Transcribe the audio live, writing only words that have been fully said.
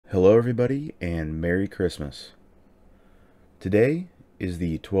Hello everybody and Merry Christmas. Today is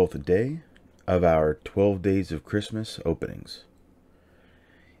the 12th day of our 12 Days of Christmas openings.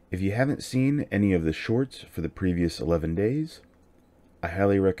 If you haven't seen any of the shorts for the previous 11 days, I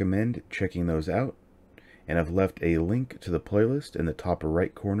highly recommend checking those out, and I've left a link to the playlist in the top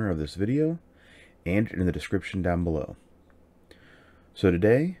right corner of this video and in the description down below. So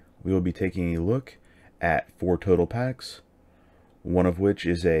today we will be taking a look at 4 total packs, one of which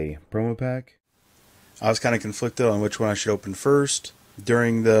is a promo pack. I was kind of conflicted on which one I should open first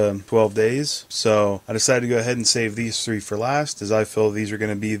during the 12 days, so I decided to go ahead and save these 3 for last, as I feel these are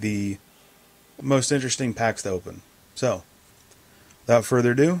going to be the most interesting packs to open. So, without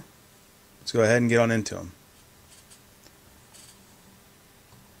further ado, let's go ahead and get on into them.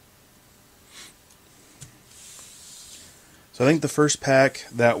 So I think the first pack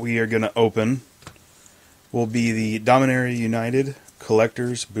that we are going to open will be the Dominaria United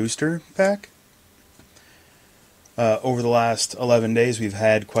Collector's Booster Pack. Over the last 11 days, we've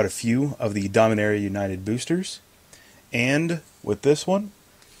had quite a few of the Dominaria United boosters. And with this one,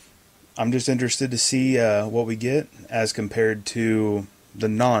 I'm just interested to see what we get as compared to the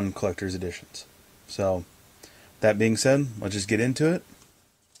non-collector's editions. So, that being said, let's just get into it.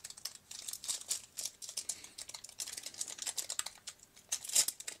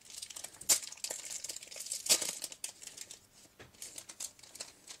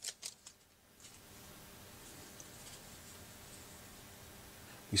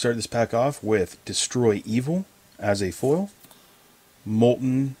 We start this pack off with Destroy Evil as a foil,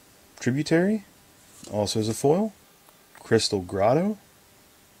 Molten Tributary also as a foil, Crystal Grotto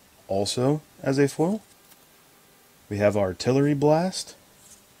also as a foil. We have Artillery Blast,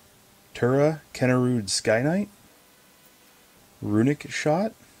 Tura Kennerud Sky Knight, Runic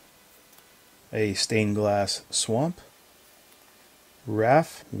Shot, a Stained Glass Swamp,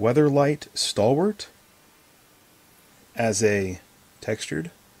 Wrath Weatherlight Stalwart as a textured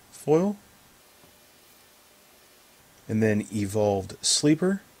foil, and then Evolved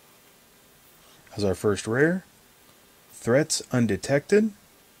Sleeper as our first rare, Threats Undetected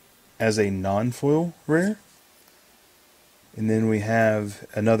as a non-foil rare, and then we have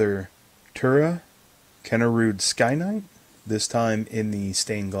another Tura Kennerud Sky Knight, this time in the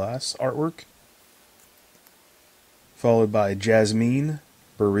stained glass artwork, followed by Jasmine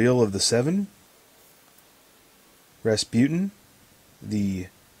Burial of the Seven, Rasputin the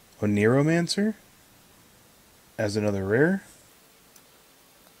Oniromancer as another rare,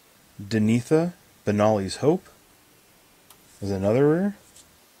 Denitha Benali's Hope as another rare,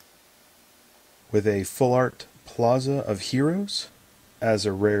 with a Full Art Plaza of Heroes as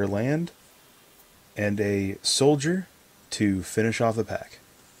a rare land, and a Soldier to finish off the pack.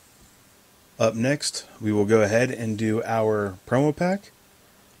 Up next, we will go ahead and do our promo pack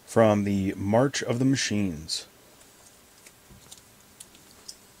from the March of the Machines.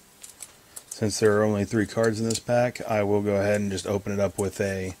 Since there are only 3 cards in this pack, I will go ahead and just open it up with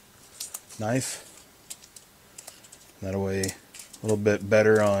a knife. That way, a little bit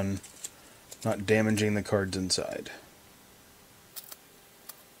better on not damaging the cards inside.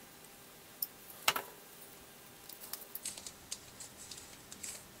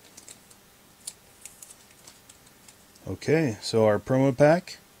 Okay, so our promo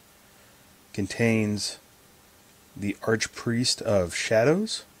pack contains the Archpriest of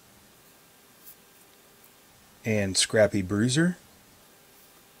Shadows, and Scrappy Bruiser,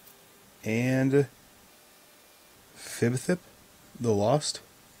 and Fibthip the Lost,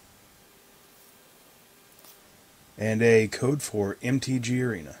 and a code for MTG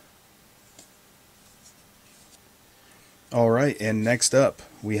Arena. Alright, and next up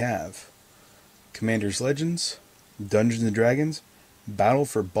we have Commander's Legends, Dungeons & Dragons, Battle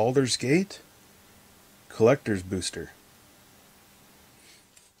for Baldur's Gate, Collector's Booster.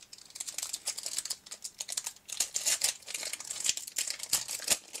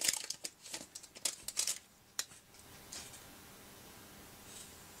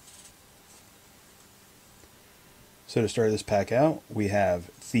 So to start this pack out, we have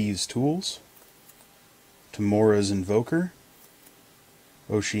Thieves' Tools, Tamora's Invoker,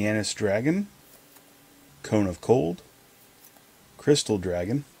 Oceanus Dragon, Cone of Cold, Crystal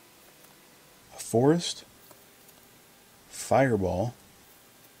Dragon, a Forest, Fireball,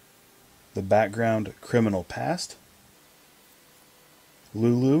 the Background Criminal Past,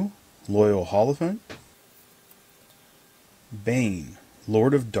 Lulu, Loyal Holophant, Bane,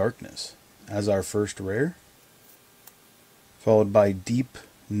 Lord of Darkness as our first rare, followed by Deep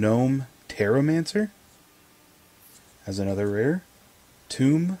Gnome Terromancer as another rare,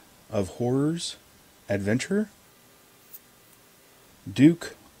 Tomb of Horrors Adventurer,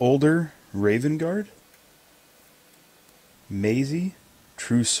 Duke Older Raven Guard, Maisie,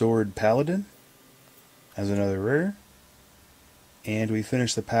 True Sword Paladin as another rare, and we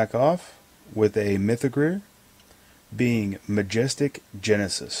finish the pack off with a mythic rare being Majestic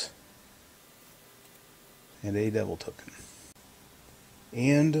Genesis and a devil token.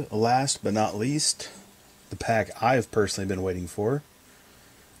 And last but not least, the pack I've personally been waiting for,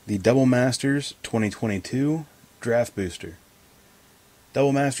 the Double Masters 2022 Draft Booster.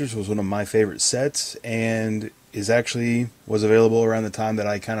 Double Masters was one of my favorite sets and was available around the time that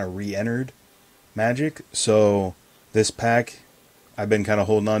I kind of re-entered Magic. So this pack I've been kind of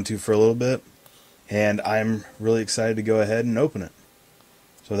holding on to for a little bit, and I'm really excited to go ahead and open it.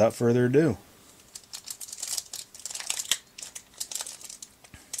 So without further ado,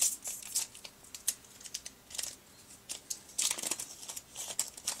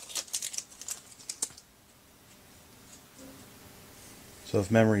 so if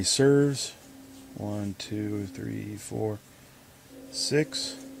memory serves, 1, 2, 3, 4,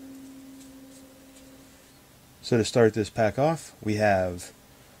 6. So to start this pack off, we have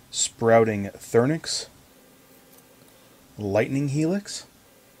Sprouting Thernix, Lightning Helix,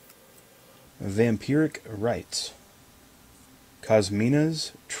 Vampiric Rites,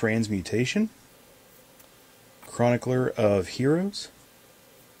 Cosmina's Transmutation, Chronicler of Heroes,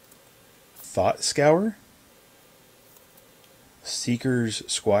 Thought Scour, Seeker's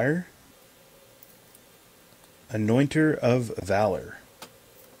Squire, Anointer of Valor,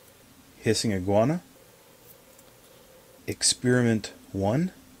 Hissing Iguana, Experiment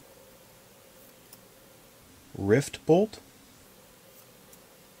 1, Rift Bolt,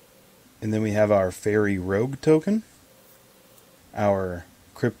 and then we have our Fairy Rogue token, our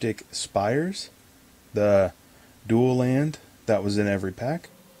Cryptic Spires, the dual land that was in every pack,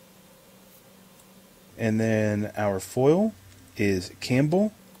 and then our foil is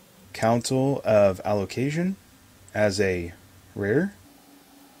Campbell, Council of Allocation as a rare,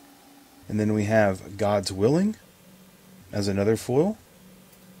 and then we have God's Willing as another foil,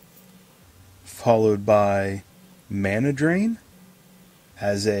 followed by Mana Drain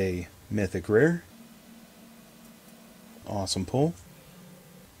as a mythic rare. Awesome pull.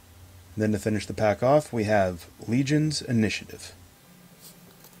 And then to finish the pack off, we have Legion's Initiative.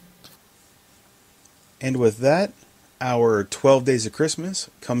 And with that, our 12 Days of Christmas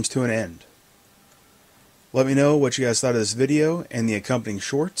comes to an end. Let me know what you guys thought of this video and the accompanying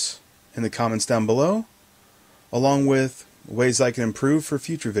shorts in the comments down below, along with ways I can improve for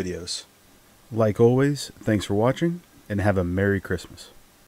future videos. Like always, thanks for watching, and have a Merry Christmas.